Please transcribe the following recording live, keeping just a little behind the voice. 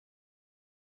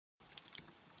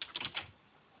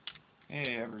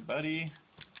Hey everybody,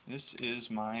 this is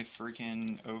my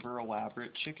freaking over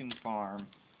elaborate chicken farm,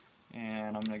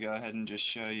 and I'm going to go ahead and just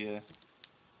show you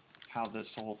how this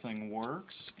whole thing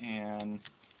works. And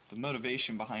the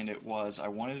motivation behind it was I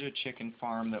wanted a chicken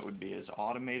farm that would be as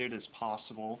automated as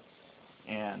possible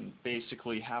and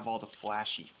basically have all the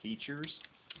flashy features.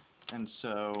 And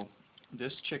so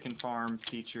this chicken farm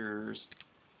features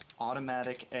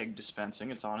automatic egg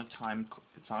dispensing. It's on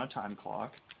a time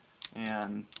clock,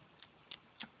 and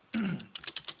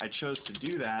I chose to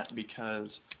do that because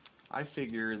I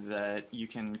figure that you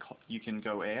can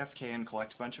go AFK and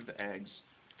collect a bunch of eggs,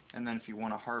 and then if you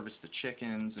want to harvest the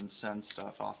chickens and send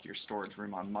stuff off to your storage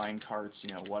room on minecarts,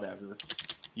 whatever,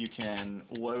 you can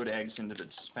load eggs into the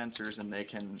dispensers and they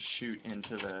can shoot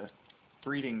into the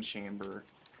breeding chamber,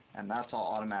 and that's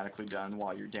all automatically done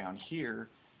while you're down here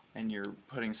and you're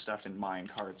putting stuff in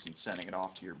minecarts and sending it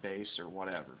off to your base or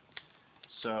whatever.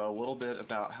 So a little bit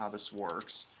about how this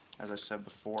works. As I said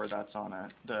before,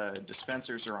 the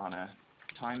dispensers are on a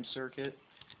time circuit,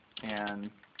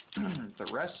 and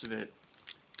the rest of it,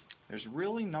 there's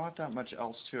really not that much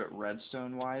else to it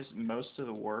redstone-wise. Most of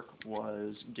the work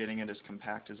was getting it as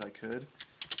compact as I could.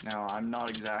 Now, I'm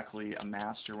not exactly a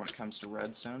master when it comes to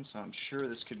redstone, so I'm sure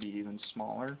this could be even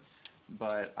smaller,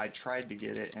 but I tried to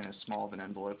get it in as small of an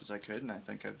envelope as I could, and I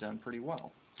think I've done pretty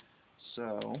well.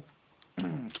 So,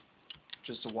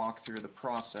 just to walk through the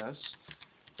process,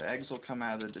 the eggs will come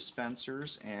out of the dispensers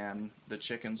and the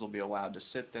chickens will be allowed to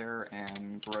sit there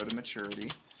and grow to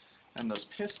maturity, and those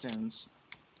pistons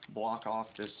block off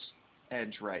this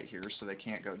edge right here so they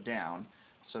can't go down,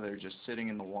 so they're just sitting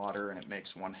in the water and it makes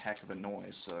one heck of a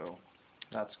noise, so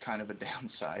that's kind of a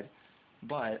downside.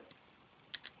 But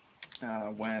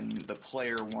when the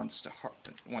player wants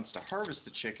to harvest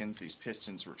the chickens, these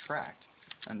pistons retract.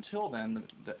 Until then,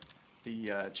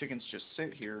 the chickens just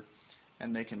sit here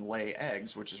and they can lay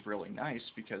eggs, which is really nice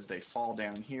because they fall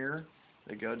down here,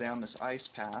 they go down this ice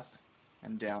path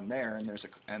and down there,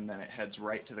 and then it heads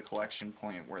right to the collection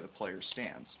point where the player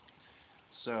stands.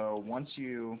 So once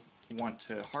you want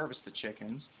to harvest the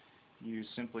chickens, you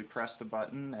simply press the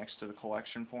button next to the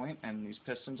collection point and these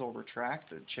pistons will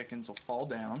retract, the chickens will fall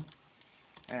down,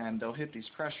 and they'll hit these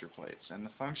pressure plates. And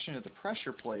the function of the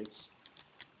pressure plates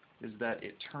is that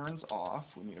it turns off,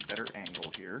 we need a better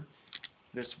angle here,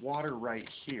 this water right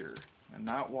here, and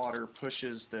that water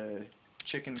pushes the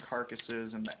chicken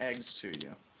carcasses and the eggs to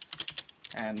you.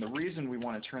 And the reason we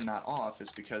want to turn that off is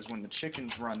because when the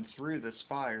chickens run through this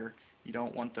fire, you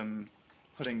don't want them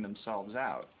putting themselves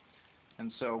out.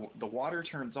 And so the water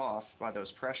turns off by those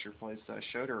pressure plates that I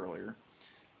showed earlier,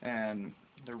 and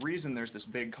the reason there's this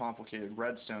big complicated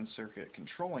redstone circuit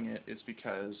controlling it is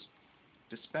because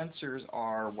dispensers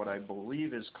are what I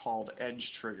believe is called edge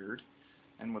triggered.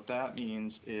 And what that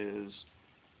means is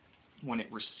when it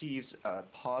receives a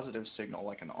positive signal,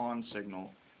 like an on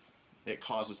signal, it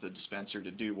causes the dispenser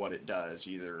to do what it does,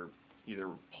 either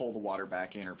pull the water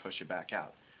back in or push it back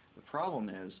out. The problem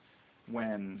is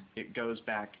when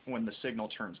the signal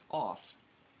turns off,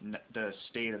 the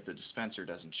state of the dispenser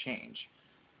doesn't change.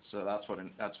 So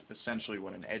that's essentially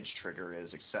what an edge trigger is,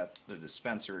 except the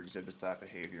dispenser exhibits that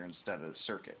behavior instead of the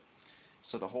circuit.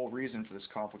 So the whole reason for this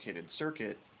complicated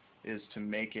circuit is to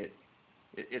make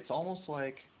it's almost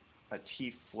like a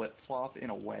T flip-flop in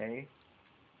a way,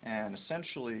 and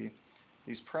essentially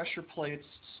these pressure plates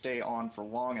stay on for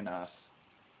long enough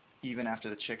even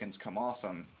after the chickens come off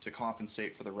them to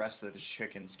compensate for the rest of the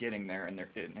chickens getting there and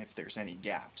if there's any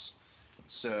gaps.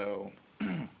 So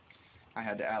I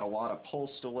had to add a lot of pulse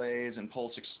delays and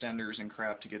pulse extenders and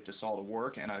crap to get this all to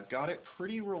work, and I've got it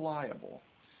pretty reliable.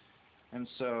 And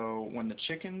so when the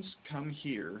chickens come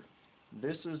here,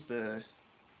 this is the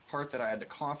part that I had to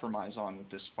compromise on with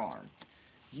this farm.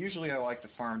 Usually I like the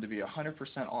farm to be 100%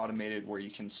 automated where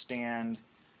you can stand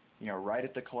right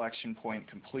at the collection point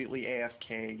completely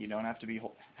AFK. You don't have to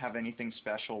have anything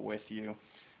special with you,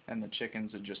 and the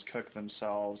chickens would just cook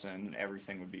themselves and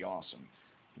everything would be awesome.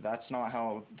 That's not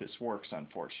how this works,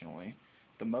 unfortunately.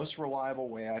 The most reliable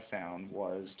way I found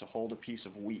was to hold a piece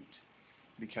of wheat,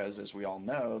 because as we all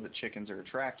know, the chickens are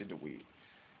attracted to wheat.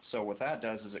 So what that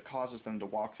does is it causes them to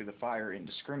walk through the fire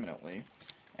indiscriminately,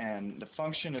 and the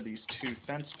function of these two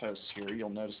fence posts here,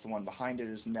 you'll notice the one behind it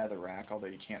is netherrack, although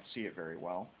you can't see it very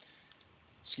well.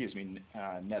 Excuse me,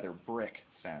 nether brick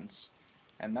fence,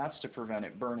 and that's to prevent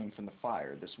it burning from the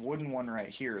fire. This wooden one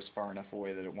right here is far enough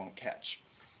away that it won't catch.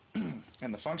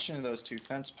 And the function of those two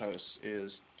fence posts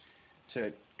is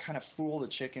to kind of fool the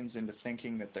chickens into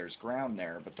thinking that there's ground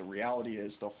there, but the reality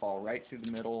is they'll fall right through the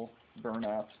middle, burn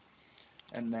up,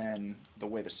 and then the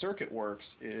way the circuit works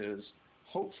is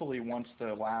hopefully once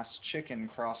the last chicken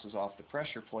crosses off the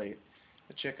pressure plate,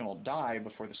 the chicken will die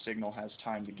before the signal has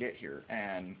time to get here.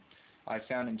 And I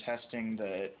found in testing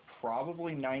that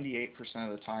probably 98%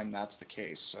 of the time that's the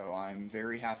case, so I'm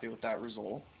very happy with that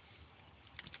result.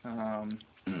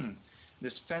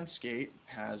 This fence gate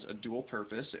has a dual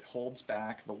purpose. It holds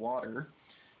back the water,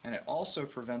 and it also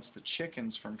prevents the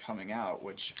chickens from coming out,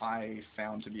 which I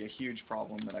found to be a huge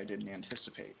problem that I didn't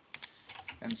anticipate.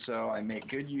 And so I make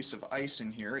good use of ice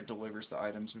in here. It delivers the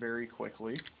items very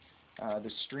quickly.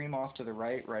 The stream off to the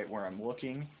right where I'm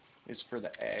looking, is for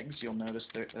the eggs. You'll notice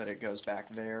that it goes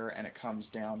back there, and it comes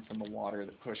down from the water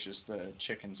that pushes the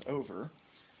chickens over.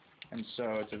 And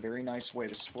so it's a very nice way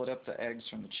to split up the eggs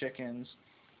from the chickens.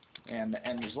 And the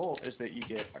end result is that you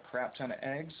get a crap ton of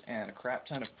eggs and a crap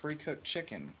ton of pre-cooked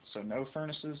chicken. So no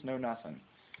furnaces, no nothing.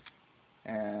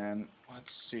 And let's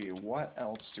see, what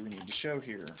else do we need to show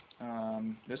here?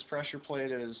 This pressure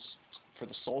plate is for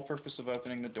the sole purpose of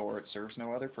opening the door. It serves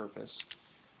no other purpose.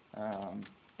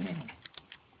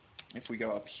 If we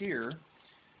go up here,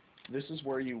 this is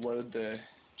where you load the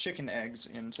chicken eggs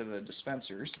into the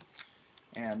dispensers.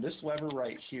 And this lever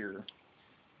right here,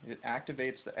 it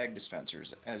activates the egg dispensers.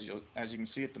 As you can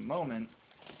see at the moment,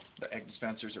 the egg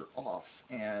dispensers are off.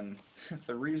 And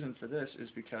the reason for this is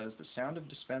because the sound of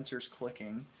dispensers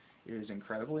clicking is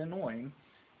incredibly annoying,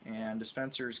 and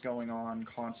dispensers going on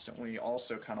constantly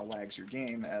also kind of lags your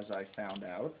game, as I found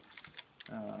out.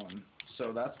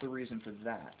 So that's the reason for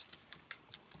that.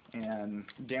 And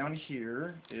down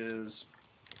here is,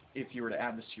 if you were to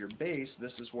add this to your base,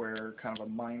 this is where kind of a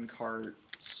minecart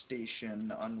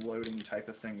station unloading type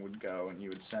of thing would go, and you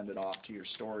would send it off to your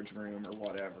storage room or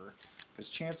whatever. Because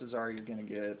chances are you're going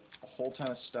to get a whole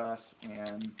ton of stuff,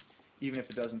 and even if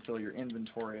it doesn't fill your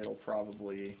inventory, you'll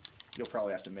probably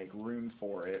have to make room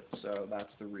for it. So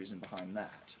that's the reason behind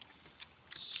that.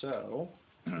 So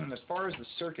as far as the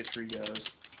circuitry goes,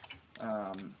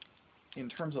 in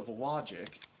terms of logic,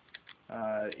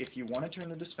 if you want to turn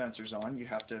the dispensers on, you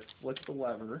have to flip the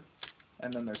lever,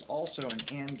 and then there's also an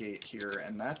AND gate here,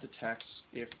 and that detects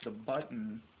if the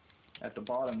button at the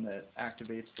bottom that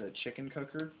activates the chicken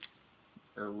cooker,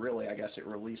 or really I guess it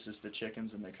releases the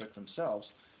chickens and they cook themselves,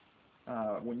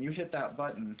 when you hit that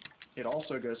button, it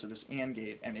also goes to this AND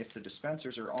gate, and if the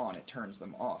dispensers are on, it turns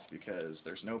them off, because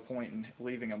there's no point in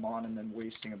leaving them on and then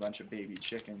wasting a bunch of baby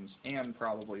chickens and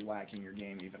probably lacking your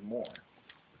game even more.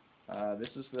 This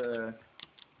is the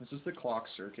clock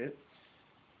circuit.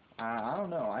 I don't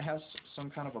know, I have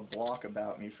some kind of a block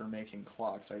about me for making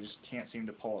clocks. I just can't seem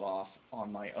to pull it off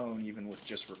on my own, even with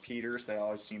just repeaters. It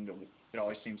always seems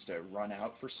to run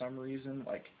out for some reason,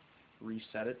 like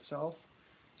reset itself.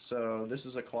 So this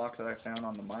is a clock that I found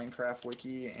on the Minecraft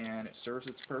wiki, and it serves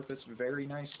its purpose very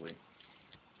nicely.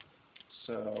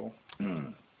 So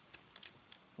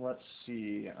let's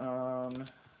see.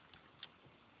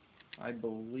 I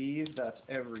believe that's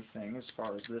everything as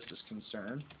far as this is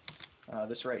concerned.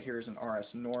 This right here is an RS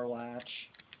NOR latch.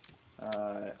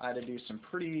 I had to do some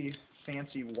pretty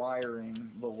fancy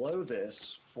wiring below this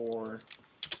for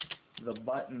the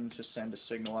button to send a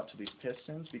signal up to these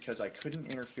pistons, because I couldn't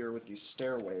interfere with these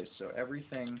stairways. So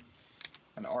everything,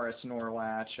 an RS NOR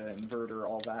latch, an inverter,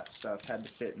 all that stuff had to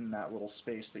fit in that little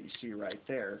space that you see right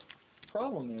there.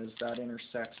 Problem is that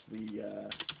intersects the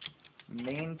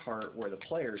main part where the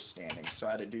player's standing, so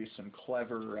I had to do some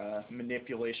clever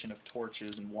manipulation of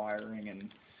torches and wiring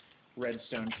and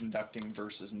redstone conducting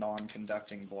versus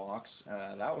non-conducting blocks.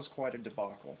 That was quite a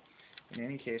debacle. In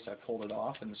any case, I pulled it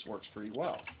off, and this works pretty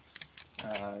well.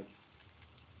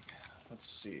 Let's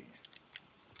see.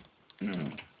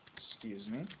 Excuse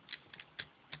me.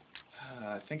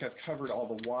 I think I've covered all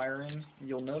the wiring.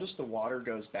 You'll notice the water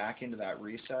goes back into that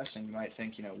recess, and you might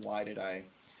think, why did I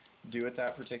do it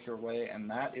that particular way? And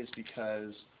that is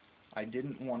because I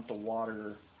didn't want the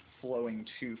water flowing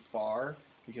too far,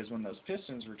 because when those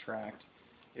pistons retract,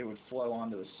 it would flow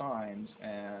onto the signs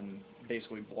and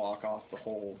basically block off the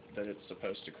hole that it's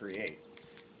supposed to create.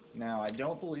 Now, I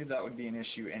don't believe that would be an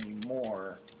issue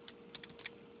anymore,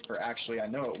 or actually I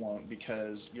know it won't,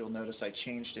 because you'll notice I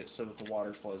changed it so that the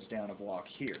water flows down a block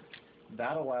here.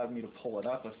 That allowed me to pull it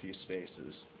up a few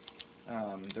spaces.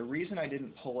 The reason I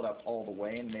didn't pull it up all the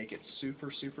way and make it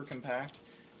super, super compact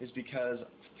is because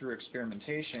through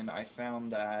experimentation I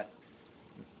found that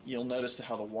you'll notice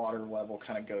how the water level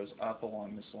kind of goes up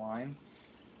along this line.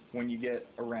 When you get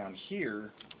around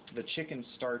here, the chickens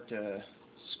start to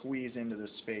squeeze into this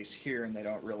space here, and they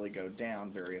don't really go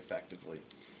down very effectively.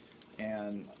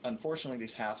 And unfortunately,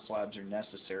 these half slabs are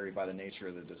necessary by the nature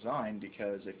of the design,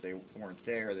 because if they weren't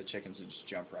there, the chickens would just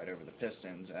jump right over the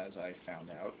pistons, as I found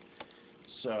out.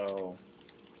 So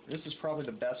this is probably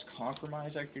the best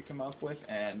compromise I could come up with,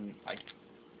 and I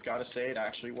gotta say it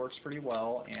actually works pretty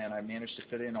well, and I managed to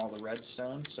fit in all the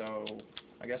redstone, so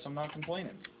I guess I'm not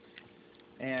complaining.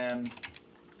 And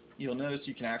you'll notice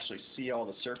you can actually see all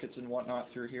the circuits and whatnot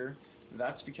through here.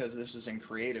 That's because this is in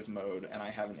creative mode, and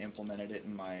I haven't implemented it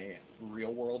in my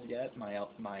real world yet, my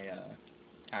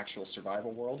actual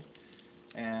survival world.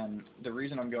 And the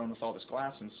reason I'm going with all this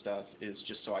glass and stuff is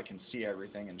just so I can see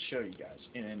everything and show you guys.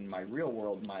 In my real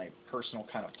world, my personal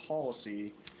kind of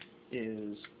policy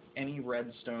is any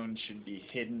redstone should be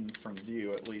hidden from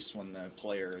view, at least when the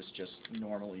player is just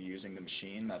normally using the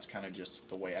machine. That's kind of just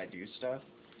the way I do stuff.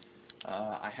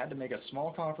 I had to make a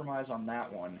small compromise on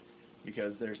that one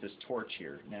because there's this torch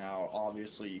here. Now,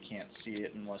 obviously you can't see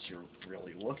it unless you're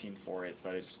really looking for it,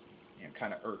 but it's, you know,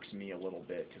 kind of irks me a little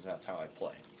bit because that's how I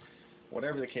play.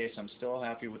 Whatever the case, I'm still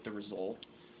happy with the result.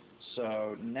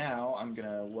 So now I'm going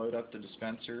to load up the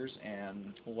dispensers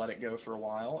and let it go for a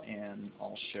while, and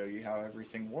I'll show you how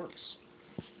everything works.